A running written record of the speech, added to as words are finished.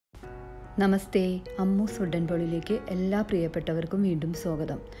Namaste, Ammus Wooden Bowl എല്ലാ പ്രിയപ്പെട്ടവർക്കും വീണ്ടും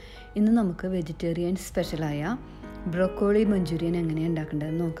സ്വാഗതം. ഇന്ന് നമുക്ക് വെജിറ്റേറിയൻ സ്പെഷ്യലായ ബ്രോക്കോളി മഞ്ചൂരിയൻ എങ്ങനെ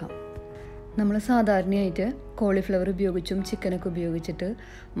ഉണ്ടാക്കേണ്ടതെന്ന് നോക്കാം. നമ്മൾ സാധാരണയായിട്ട് കോളിഫ്ലവർ ഉപയോഗിച്ചും ചിക്കനൊക്കെ ഉപയോഗിച്ചിട്ട്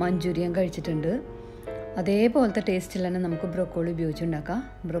മഞ്ചൂരിയൻ കഴിച്ചിട്ടുണ്ട്. അതേപോലത്തെ ടേസ്റ്റിൽ തന്നെ നമുക്ക് ബ്രോക്കോളി ഉപയോഗിച്ചുണ്ടാക്കാം.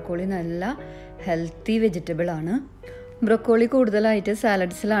 ബ്രോക്കോളി നല്ല ഹെൽത്തി വെജിറ്റബിൾ ആണ്. ബ്രോക്കോളി കൂടുതലായിട്ട്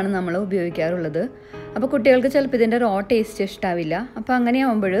സാലഡ്സിലാണ് നമ്മൾ ഉപയോഗിക്കാറുള്ളത്. അപ്പോൾ കുട്ടികൾക്ക് ചിലപ്പോൾ ഇതിൻ്റെ റോ ടേസ്റ്റ് ഇഷ്ടാവില്ല. അപ്പോൾ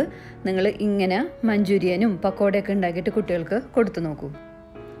അങ്ങനെയാകുമ്പോൾ നിങ്ങൾ ഇങ്ങനെ മഞ്ചൂരിയനും പക്കോടയൊക്കെ ഉണ്ടാക്കിയിട്ട് കുട്ടികൾക്ക് കൊടുത്തു നോക്കൂ.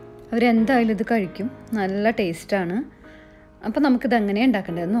 അവരെന്തായാലും ഇത് കഴിക്കും. നല്ല ടേസ്റ്റാണ്. അപ്പോൾ നമുക്കിത് എങ്ങനെ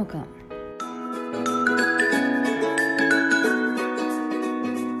ഉണ്ടാക്കേണ്ടതെന്ന് നോക്കാം.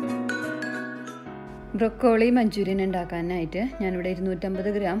 ബ്രോക്കോളി മഞ്ചൂരിയൻ ഉണ്ടാക്കാനായിട്ട് ഞാനിവിടെ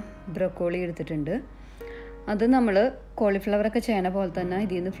 250 ഗ്രാം ബ്രോക്കോളി എടുത്തിട്ടുണ്ട്. അത് നമ്മൾ കോളിഫ്ലവറൊക്കെ ചെയ്യണ പോലെ തന്നെ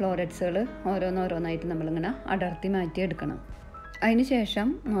ഇതിൽ നിന്ന് ഫ്ലോററ്റ്സുകൾ ഓരോന്നോരോന്നായിട്ട് നമ്മളിങ്ങനെ അടർത്തി മാറ്റിയെടുക്കണം. അതിന് ശേഷം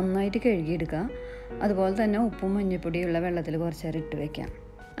നന്നായിട്ട് കഴുകിയെടുക്കുക. അതുപോലെ തന്നെ ഉപ്പും മഞ്ഞൾപ്പൊടിയുള്ള വെള്ളത്തിൽ കുറച്ച് നേരം ഇട്ട് വയ്ക്കാം.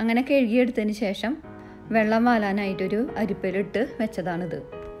 അങ്ങനെ കഴുകിയെടുത്തതിന് ശേഷം വെള്ളം വാലാനായിട്ടൊരു അരിപ്പയിലിട്ട് വെച്ചതാണിത്.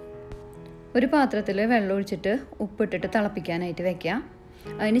 ഒരു പാത്രത്തിൽ വെള്ളം ഒഴിച്ചിട്ട് ഉപ്പിട്ടിട്ട് തിളപ്പിക്കാനായിട്ട് വയ്ക്കാം.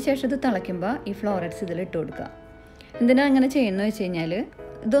 അതിന് ശേഷം ഇത് തിളയ്ക്കുമ്പോൾ ഈ ഫ്ലോററ്റ്സ് ഇതിലിട്ട് കൊടുക്കുക. എന്തിനാണ് അങ്ങനെ ചെയ്യുന്നത് വെച്ച് കഴിഞ്ഞാൽ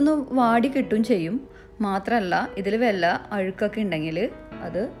ഇതൊന്ന് വാടി കിട്ടും ചെയ്യും. മാത്രമല്ല ഇതിൽ വല്ല അഴുക്കൊക്കെ ഉണ്ടെങ്കിൽ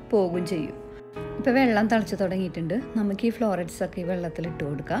അത് പോകും ചെയ്യും. ഇപ്പോൾ വെള്ളം തിളച്ച് തുടങ്ങിയിട്ടുണ്ട്. നമുക്ക് ഈ ഫ്ലോററ്റ്സൊക്കെ ഈ വെള്ളത്തിലിട്ട്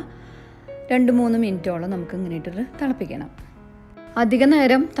കൊടുക്കുക. 2-3 മിനിറ്റോളം നമുക്ക് ഇങ്ങനെ ഇട്ടിട്ട് തിളപ്പിക്കണം. അധിക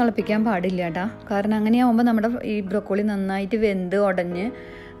നേരം തിളപ്പിക്കാൻ പാടില്ല കേട്ടോ. കാരണം അങ്ങനെയാകുമ്പോൾ നമ്മുടെ ഈ ബ്രോക്കോളി നന്നായിട്ട് വെന്ത് ഉടഞ്ഞ്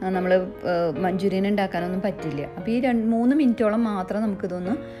നമ്മൾ മഞ്ചൂരിയൻ ഉണ്ടാക്കാനൊന്നും പറ്റില്ല. അപ്പോൾ ഈ 2-3 മിനിറ്റോളം മാത്രം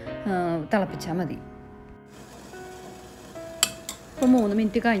നമുക്കിതൊന്ന് തിളപ്പിച്ചാൽ മതി. ഇപ്പോൾ 3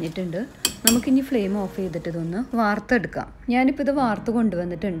 മിനിറ്റ് കഴിഞ്ഞിട്ടുണ്ട്. നമുക്കിനി ഫ്ലെയിം ഓഫ് ചെയ്തിട്ട് ഇതൊന്ന് വാർത്തെടുക്കാം. ഞാനിപ്പോൾ ഇത് വാർത്ത്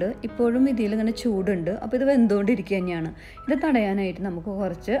കൊണ്ടുവന്നിട്ടുണ്ട്. ഇപ്പോഴും ഇതിൽ ഇങ്ങനെ ചൂടുണ്ട്. അപ്പോൾ ഇത് വെന്തുകൊണ്ടിരിക്കുക തന്നെയാണ്. ഇത് തടയാനായിട്ട് നമുക്ക്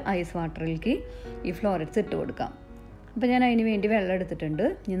കുറച്ച് ഐസ് വാട്ടറിലേക്ക് ഈ ഫ്ലോററ്റ്സ് ഇട്ട് കൊടുക്കാം. അപ്പോൾ ഞാൻ അതിന് വേണ്ടി വെള്ളം എടുത്തിട്ടുണ്ട്.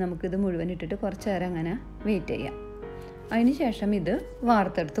 ഇനി നമുക്കിത് മുഴുവൻ ഇട്ടിട്ട് കുറച്ച് നേരം അങ്ങനെ വെയിറ്റ് ചെയ്യാം. അതിന് ശേഷം ഇത്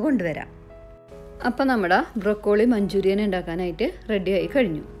വാർത്തെടുത്ത് കൊണ്ടുവരാം. അപ്പോൾ നമ്മുടെ ബ്രോക്കോളി മഞ്ചൂരിയൻ ഉണ്ടാക്കാനായിട്ട് റെഡിയായി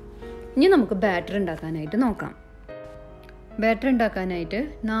കഴിഞ്ഞു. ഇനി നമുക്ക് ബാറ്റർ ഉണ്ടാക്കാനായിട്ട് നോക്കാം. ബാറ്റർ ഉണ്ടാക്കാനായിട്ട്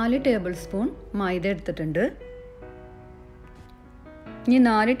 4 ടേബിൾ സ്പൂൺ മൈദ എടുത്തിട്ടുണ്ട്. ഇനി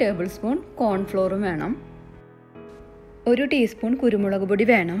 4 ടേബിൾ സ്പൂൺ കോൺഫ്ലോറും വേണം. 1 ടീസ്പൂൺ കുരുമുളക് പൊടി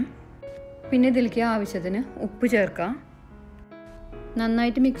വേണം. പിന്നെ ഇതിലേക്ക് ആവശ്യത്തിന് ഉപ്പ് ചേർക്കാം.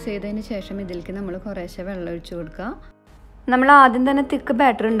 നന്നായിട്ട് മിക്സ് ചെയ്തതിന് ശേഷം ഇതിലേക്ക് നമ്മൾ കുറേശ്ശെ വെള്ളം ഒഴിച്ച് കൊടുക്കുക. നമ്മൾ ആദ്യം തന്നെ തിക്ക്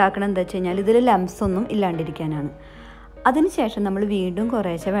ബാറ്റർ ഉണ്ടാക്കണം എന്താ വെച്ച് കഴിഞ്ഞാൽ ഇതിൽ ലംസ് ഒന്നും ഇല്ലാണ്ടിരിക്കാനാണ്. അതിനുശേഷം നമ്മൾ വീണ്ടും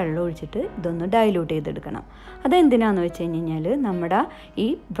കുറേശ്ശെ വെള്ളം ഒഴിച്ചിട്ട് ഇതൊന്ന് ഡൈല്യൂട്ട് ചെയ്തെടുക്കണം. അതെന്തിനാണെന്ന് വെച്ച് കഴിഞ്ഞാൽ നമ്മുടെ ഈ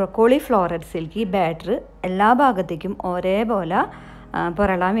ബ്രോക്കോളി ഫ്ലോററ്റ്സിലേക്ക് ഈ ബാറ്റർ എല്ലാ ഭാഗത്തേക്കും ഒരേപോലെ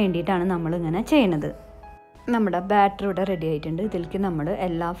പുരളാൻ വേണ്ടിയിട്ടാണ് നമ്മളിങ്ങനെ ചെയ്യണത്. നമ്മുടെ ബാറ്റർ ഇവിടെ റെഡി ആയിട്ടുണ്ട്. ഇതിലേക്ക് നമ്മൾ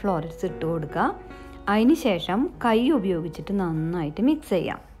എല്ലാ ഫ്ലോററ്റ്സ് ഇട്ട് കൊടുക്കുക. അതിന് ശേഷം കൈ ഉപയോഗിച്ചിട്ട് നന്നായിട്ട് മിക്സ്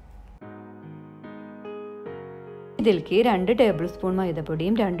ചെയ്യാം. ഇതിലേക്ക് 2 ടേബിൾ സ്പൂൺ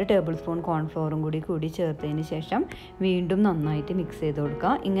മൈദപ്പൊടിയും 2 ടേബിൾ സ്പൂൺ കോൺഫ്ലോറും കൂടി ചേർത്തതിന് ശേഷം വീണ്ടും നന്നായിട്ട് മിക്സ് ചെയ്ത്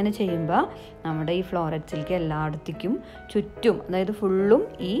കൊടുക്കുക. ഇങ്ങനെ ചെയ്യുമ്പോൾ നമ്മുടെ ഈ ഫ്ലോററ്റ്സിലേക്ക് എല്ലായിടത്തേക്കും ചുറ്റും, അതായത് ഫുള്ളും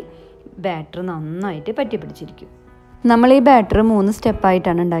ഈ ബാറ്റർ നന്നായിട്ട് പറ്റിപ്പിടിച്ചിരിക്കും. നമ്മൾ ഈ ബാറ്റർ 3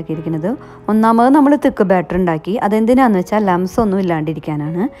 സ്റ്റെപ്പായിട്ടാണ് ഉണ്ടാക്കിയിരിക്കുന്നത്. ഒന്നാമത് നമ്മൾ തിക്ക് ബാറ്റർ ഉണ്ടാക്കി. അതെന്തിനാന്ന് വെച്ചാൽ ലംസ് ഒന്നും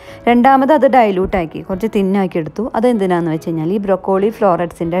ഇല്ലാണ്ടിരിക്കാനാണ്. രണ്ടാമത് അത് ഡൈലൂട്ടാക്കി കുറച്ച് തിന്നാക്കി എടുത്തു. അതെന്തിനാന്ന് വെച്ച് കഴിഞ്ഞാൽ ഈ ബ്രോക്കോളി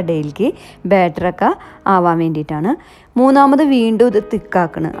ഫ്ലോററ്റ്സിൻ്റെ ഇടയിലേക്ക് ബാറ്ററൊക്കെ ആവാൻ വേണ്ടിയിട്ടാണ്. മൂന്നാമത് വീണ്ടും ഇത്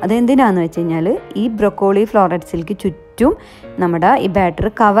തിക്കാക്കണം. അതെന്തിനാന്ന് വെച്ച് കഴിഞ്ഞാൽ ഈ ബ്രോക്കോളി ഫ്ലോററ്റ്സിലേക്ക് ചുറ്റും നമ്മുടെ ഈ ബാറ്റർ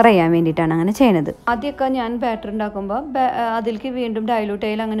കവർ ചെയ്യാൻ വേണ്ടിയിട്ടാണ് അങ്ങനെ ചെയ്യണത്. ആദ്യമൊക്കെ ഞാൻ ബാറ്റർ ഉണ്ടാക്കുമ്പോൾ അതിലേക്ക് വീണ്ടും ഡൈലൂട്ട്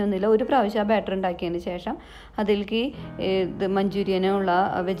ചെയ്യൽ അങ്ങനെയൊന്നുമില്ല. ഒരു പ്രാവശ്യം ആ ബാറ്റർ ഉണ്ടാക്കിയതിന് ശേഷം അതിലേക്ക് ഇത് മഞ്ചൂരിയനുള്ള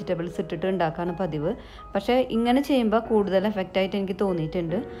വെജിറ്റബിൾസ് ഇട്ടിട്ട് ഉണ്ടാക്കാണ് പതിവ്. പക്ഷേ ഇങ്ങനെ ചെയ്യുമ്പോൾ കൂടുതൽ എഫക്റ്റായിട്ട് എനിക്ക്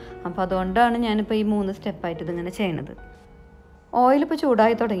തോന്നിയിട്ടുണ്ട്. അപ്പോൾ അതുകൊണ്ടാണ് ഞാനിപ്പോൾ ഈ 3 സ്റ്റെപ്പായിട്ട് ഇതിങ്ങനെ ചെയ്യണത്. ഓയിലിപ്പോൾ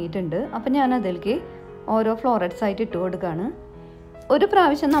ചൂടായി തുടങ്ങിയിട്ടുണ്ട്. അപ്പോൾ ഞാൻ അതിലേക്ക് ഓരോ ഫ്ലോററ്റ്സ് ആയിട്ട് ഇട്ട് കൊടുക്കുകയാണ്. ഒരു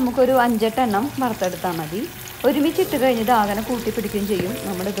പ്രാവശ്യം നമുക്കൊരു 5-8 എണ്ണം വറുത്തെടുത്താൽ മതി. ഒരുമിച്ചിട്ട് കഴിഞ്ഞത് ആകെ കൂട്ടി പിടിക്കുകയും ചെയ്യും.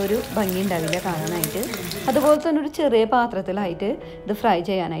 നമ്മളിതൊരു ഭംഗി ഉണ്ടാവില്ല കാണാനായിട്ട്. അതുപോലെ തന്നെ ഒരു ചെറിയ പാത്രത്തിലായിട്ട് ഇത് ഫ്രൈ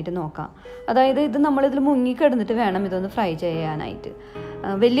ചെയ്യാനായിട്ട് നോക്കാം. അതായത് ഇത് നമ്മളിതിൽ മുങ്ങിക്കിടന്നിട്ട് വേണം ഇതൊന്ന് ഫ്രൈ ചെയ്യാനായിട്ട്.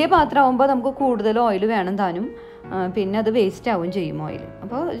 വലിയ പാത്രമാകുമ്പോൾ നമുക്ക് കൂടുതൽ ഓയിൽ വേണം താനും. പിന്നെ അത് വേസ്റ്റ് ആവുകയും ചെയ്യും ഓയിൽ.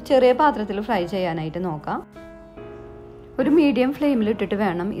 അപ്പോൾ ചെറിയ പാത്രത്തിൽ ഫ്രൈ ചെയ്യാനായിട്ട് നോക്കാം. ഒരു മീഡിയം ഫ്ലെയിമിലിട്ടിട്ട്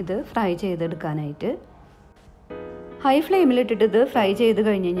വേണം ഇത് ഫ്രൈ ചെയ്തെടുക്കാനായിട്ട്. ഹൈ ഫ്ലെയിമിലിട്ടിട്ട് ഇത് ഫ്രൈ ചെയ്ത്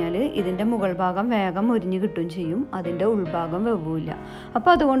കഴിഞ്ഞ് കഴിഞ്ഞാൽ ഇതിൻ്റെ മുകൾ ഭാഗം വേഗം മുരിഞ്ഞ് കിട്ടുകയും ചെയ്യും. അതിൻ്റെ ഉൾഭാഗം വെവ്വില്ല.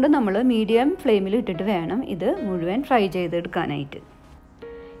 അപ്പോൾ അതുകൊണ്ട് നമ്മൾ മീഡിയം ഫ്ലെയിമിലിട്ടിട്ട് വേണം ഇത് മുഴുവൻ ഫ്രൈ ചെയ്തെടുക്കാനായിട്ട്.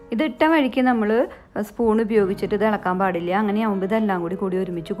 ഇതിട്ട വഴിക്ക് നമ്മൾ സ്പൂൺ ഉപയോഗിച്ചിട്ട് ഇത് ഇളക്കാൻ പാടില്ല. അങ്ങനെയാകുമ്പോൾ ഇതെല്ലാം കൂടി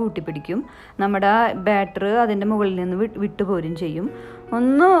ഒരുമിച്ച് കൂട്ടിപ്പിടിക്കും. നമ്മുടെ ബാറ്റർ അതിൻ്റെ മുകളിൽ നിന്ന് വിട്ടുപോരും ചെയ്യും.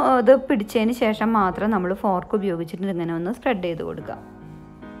 ഒന്ന് ഇത് പിടിച്ചതിന് ശേഷം മാത്രം നമ്മൾ ഫോർക്ക് ഉപയോഗിച്ചിട്ട് ഇങ്ങനെ ഒന്ന് സ്പ്രെഡ് ചെയ്ത് കൊടുക്കുക.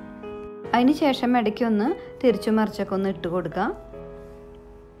 അതിന് ശേഷം ഇടയ്ക്ക് ഒന്ന് തിരിച്ചു മറിച്ചൊക്കെ ഒന്ന് ഇട്ട് കൊടുക്കുക.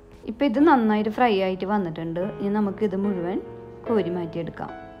 ഇപ്പോൾ ഇത് നന്നായിട്ട് ഫ്രൈ ആയിട്ട് വന്നിട്ടുണ്ട്. ഇനി നമുക്കിത് മുഴുവൻ കോരി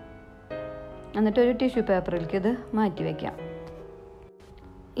മാറ്റിയെടുക്കാം. എന്നിട്ടൊരു ടിഷ്യൂ പേപ്പറിലേക്ക് ഇത് മാറ്റി വയ്ക്കാം.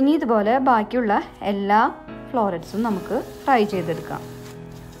 ഇനി ഇതുപോലെ ബാക്കിയുള്ള എല്ലാ ഫ്ലോററ്റ്സും നമുക്ക് ഫ്രൈ ചെയ്തെടുക്കാം.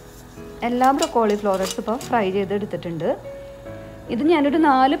 എല്ലാ ബ്രൊക്കോളി ഫ്ലോററ്റ്സും ഇപ്പോൾ ഫ്രൈ ചെയ്തെടുത്തിട്ടുണ്ട്. ഇത് ഞാനൊരു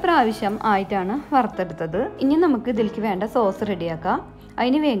 4 പ്രാവശ്യം ആയിട്ടാണ് വറുത്തെടുത്തത്. ഇനി നമുക്ക് ഇതിലേക്ക് വേണ്ട സോസ് റെഡിയാക്കാം.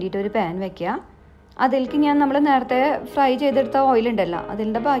 അതിന് വേണ്ടിയിട്ട് ഒരു പാൻ വയ്ക്കുക. അതിലേക്ക് ഞാൻ നമ്മൾ നേരത്തെ ഫ്രൈ ചെയ്തെടുത്ത ഓയിലുണ്ടല്ലോ,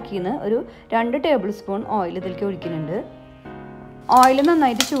 അതിൻ്റെ ബാക്കിയിൽ നിന്ന് ഒരു 2 ടേബിൾ സ്പൂൺ ഓയിൽ ഇതിലേക്ക് ഒഴിക്കുന്നുണ്ട്. ഓയിൽ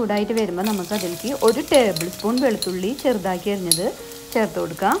നന്നായിട്ട് ചൂടായിട്ട് വരുമ്പോൾ നമുക്ക് അതിലേക്ക് 1 ടേബിൾ സ്പൂൺ വെളുത്തുള്ളി ചെറുതാക്കി അരിഞ്ഞത് ചേർത്ത്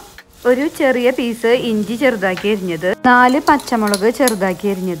കൊടുക്കാം. ഒരു ചെറിയ പീസ് ഇഞ്ചി ചെറുതാക്കി അരിഞ്ഞത്, 4 പച്ചമുളക് ചെറുതാക്കി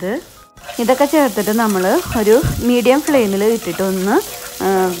അരിഞ്ഞത്, ഇതൊക്കെ ചേർത്തിട്ട് നമ്മൾ ഒരു മീഡിയം ഫ്ലെയിമിൽ ഇട്ടിട്ട് ഒന്ന്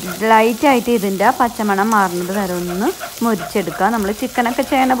ലൈറ്റായിട്ട് ഇതിൻ്റെ പച്ചമണം മാറുന്നത് വരെ ഒന്ന് മുരിച്ചെടുക്കുക. നമ്മൾ ചിക്കനൊക്കെ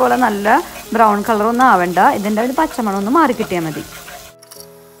ചെയ്യണ പോലെ നല്ല ബ്രൗൺ കളറൊന്നും ആവണ്ട, ഇതിൻ്റെ ഒരു പച്ചമണം ഒന്ന് മാറിക്കിട്ടിയാൽ മതി.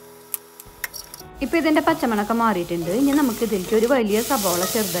 ഇപ്പോൾ ഇതിൻ്റെ പച്ചമണമൊക്കെ മാറിയിട്ടുണ്ട്. ഇനി നമുക്ക് ഇതിലേക്ക് ഒരു വലിയ സബോള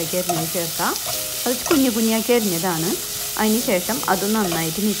ചെറുതാക്കി അരിഞ്ഞത് ചേർക്കാം. അത് കുഞ്ഞാക്കി അരിഞ്ഞതാണ്. അതിന് ശേഷം അതും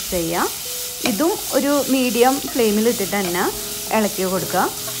നന്നായിട്ട് മിക്സ് ചെയ്യുക. ഇതും ഒരു മീഡിയം ഫ്ലെയിമിൽ ഇട്ടിട്ട് തന്നെ ഇളക്കി കൊടുക്കുക.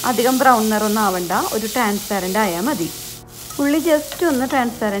 അധികം ബ്രൗൺ നിറമൊന്നും ആവണ്ട, ഒരു ട്രാൻസ്പാരൻ്റ് ആയാൽ മതി. ഉള്ളി ജസ്റ്റ് ഒന്ന്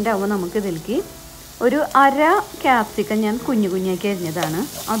ട്രാൻസ്പാരൻ്റ് ആകുമ്പോൾ നമുക്ക് ഇതിലേക്ക് ഒരു 1/2 ക്യാപ്സിക്കം ഞാൻ കുഞ്ഞാക്കി അരിഞ്ഞതാണ്,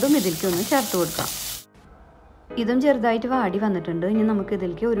 അതും ഇതിലേക്ക് ഒന്ന് ചേർത്ത് കൊടുക്കാം. ഇതും ചെറുതായിട്ട് വാടി വന്നിട്ടുണ്ട്. ഇനി നമുക്ക്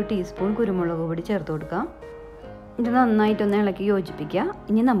ഇതിലേക്ക് 1 ടീസ്പൂൺ കുരുമുളക് പൊടി ചേർത്ത് കൊടുക്കാം. ഇത് നന്നായിട്ടൊന്ന് ഇളക്കി യോജിപ്പിക്കുക.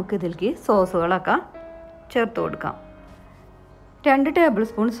 ഇനി നമുക്ക് ഇതിലേക്ക് സോസുകളൊക്കെ ചേർത്ത് കൊടുക്കാം. 2 ടേബിൾ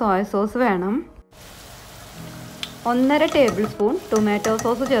സ്പൂൺ സോയ സോസ് വേണം. 1.5 ടേബിൾ സ്പൂൺ ടൊമാറ്റോ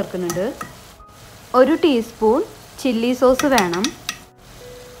സോസ് ചേർക്കുന്നുണ്ട്. 1 ടീസ്പൂൺ ചില്ലി സോസ് വേണം.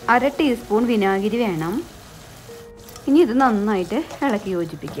 1/2 ടീസ്പൂൺ വിനാഗിരി വേണം. ഇനി ഇത് നന്നായിട്ട് ഇളക്കി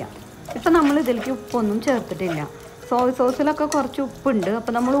യോജിപ്പിക്കാം. ഇപ്പം നമ്മൾ ഇതിലേക്ക് ഉപ്പൊന്നും ചേർത്തിട്ടില്ല. സോയ സോസിലൊക്കെ കുറച്ച് ഉപ്പുണ്ട്,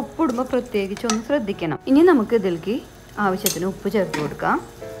 അപ്പോൾ നമ്മൾ ഉപ്പിടുമ്പോൾ പ്രത്യേകിച്ച് ഒന്ന് ശ്രദ്ധിക്കണം. ഇനി നമുക്ക് ഇതിലേക്ക് ആവശ്യത്തിന് ഉപ്പ് ചേർത്ത് കൊടുക്കാം.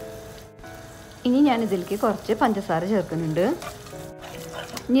 ഇനി ഞാൻ ഇതിലേക്ക് കുറച്ച് പഞ്ചസാര ചേർക്കുന്നുണ്ട്.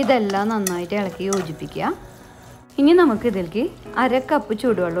 ഇനി ഇതെല്ലാം നന്നായിട്ട് ഇളക്കി യോജിപ്പിക്കുക. ഇനി നമുക്ക് ഇതിലേക്ക് 1/2 കപ്പ്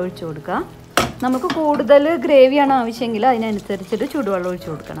ചൂടുവെള്ളം ഒഴിച്ചു കൊടുക്കുക. നമുക്ക് കൂടുതൽ ഗ്രേവിയാണ് ആവശ്യമെങ്കിൽ അതിനനുസരിച്ചിട്ട് ചൂടുവെള്ളം ഒഴിച്ചു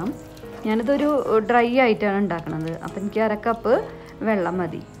കൊടുക്കണം. ഞാനിതൊരു ഡ്രൈ ആയിട്ടാണ് ഉണ്ടാക്കുന്നത്, അപ്പോൾ എനിക്ക് 1/2 കപ്പ് വെള്ളം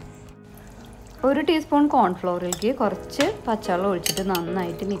മതി. 1 ടീസ്പൂൺ കോൺഫ്ലോറിലേക്ക് കുറച്ച് പച്ചവെള്ളം ഒഴിച്ചിട്ട്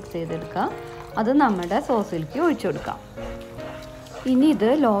നന്നായിട്ട് മിക്സ് ചെയ്തെടുക്കുക. അത് നമ്മുടെ സോസിലേക്ക് ഒഴിച്ചു കൊടുക്കാം. ഇനി ഇത്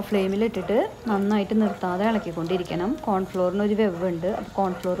ലോ ഫ്ലെയിമിലിട്ടിട്ട് നന്നായിട്ട് നിർത്താതെ ഇളക്കിക്കൊണ്ടിരിക്കണം. കോൺഫ്ലോറിനൊരു വെവുണ്ട്, അപ്പോൾ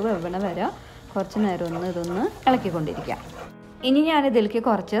കോൺഫ്ലോർ വെവണ വരെ കുറച്ച് നേരം ഇതൊന്ന് ഇളക്കിക്കൊണ്ടിരിക്കാം. ഇനി ഞാൻ ഇതിലേക്ക്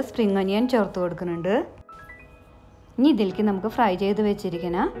കുറച്ച് സ്പ്രിംഗ് ഒനിയൻ ചേർത്ത് കൊടുക്കുന്നുണ്ട്. ഇനി ഇതിലേക്ക് നമുക്ക് ഫ്രൈ ചെയ്ത്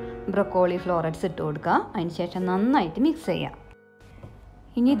വെച്ചിരിക്കുന്ന ബ്രൊക്കോളി ഫ്ലോററ്റ്സ് ഇട്ട് കൊടുക്കുക. അതിന് ശേഷം നന്നായിട്ട് മിക്സ് ചെയ്യാം.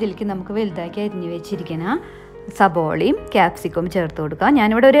 ഇനി ഇതിലേക്ക് നമുക്ക് വലുതാക്കി അരിഞ്ഞ് വെച്ചിരിക്കുന്ന സബോളയും ക്യാപ്സിക്കവും ചേർത്ത് കൊടുക്കുക.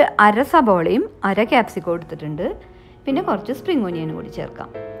 ഞാനിവിടെ ഒരു 1/2 സബോളയും 1/2 ക്യാപ്സിക്കവും എടുത്തിട്ടുണ്ട്. പിന്നെ കുറച്ച് സ്പ്രിംഗ് ഒനിയനും കൂടി ചേർക്കാം.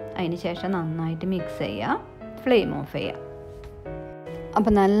 അതിന് ശേഷം നന്നായിട്ട് മിക്സ് ചെയ്യുക. ഫ്ലെയിം ഓഫ് ചെയ്യുക.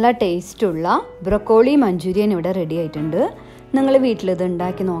 അപ്പോൾ നല്ല ടേസ്റ്റുള്ള ബ്രൊക്കോളി മഞ്ചൂരിയൻ ഇവിടെ റെഡി ആയിട്ടുണ്ട്. നിങ്ങൾ വീട്ടിലിത്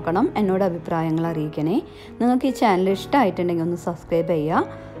ഉണ്ടാക്കി നോക്കണം. എന്നോട് അഭിപ്രായങ്ങൾ അറിയിക്കണേ. നിങ്ങൾക്ക് ഈ ചാനൽ ഇഷ്ടമായിട്ടുണ്ടെങ്കിൽ ഒന്ന് സബ്സ്ക്രൈബ് ചെയ്യുക,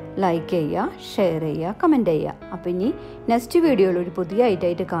 ലൈക്ക് ചെയ്യുക, ഷെയർ ചെയ്യുക, കമൻറ്റ് ചെയ്യുക. അപ്പോൾ ഇനി നെക്സ്റ്റ് വീഡിയോയിൽ ഒരു പുതിയ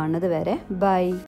ഐറ്റമായിട്ട് കാണുന്നത് വരെ ബൈ.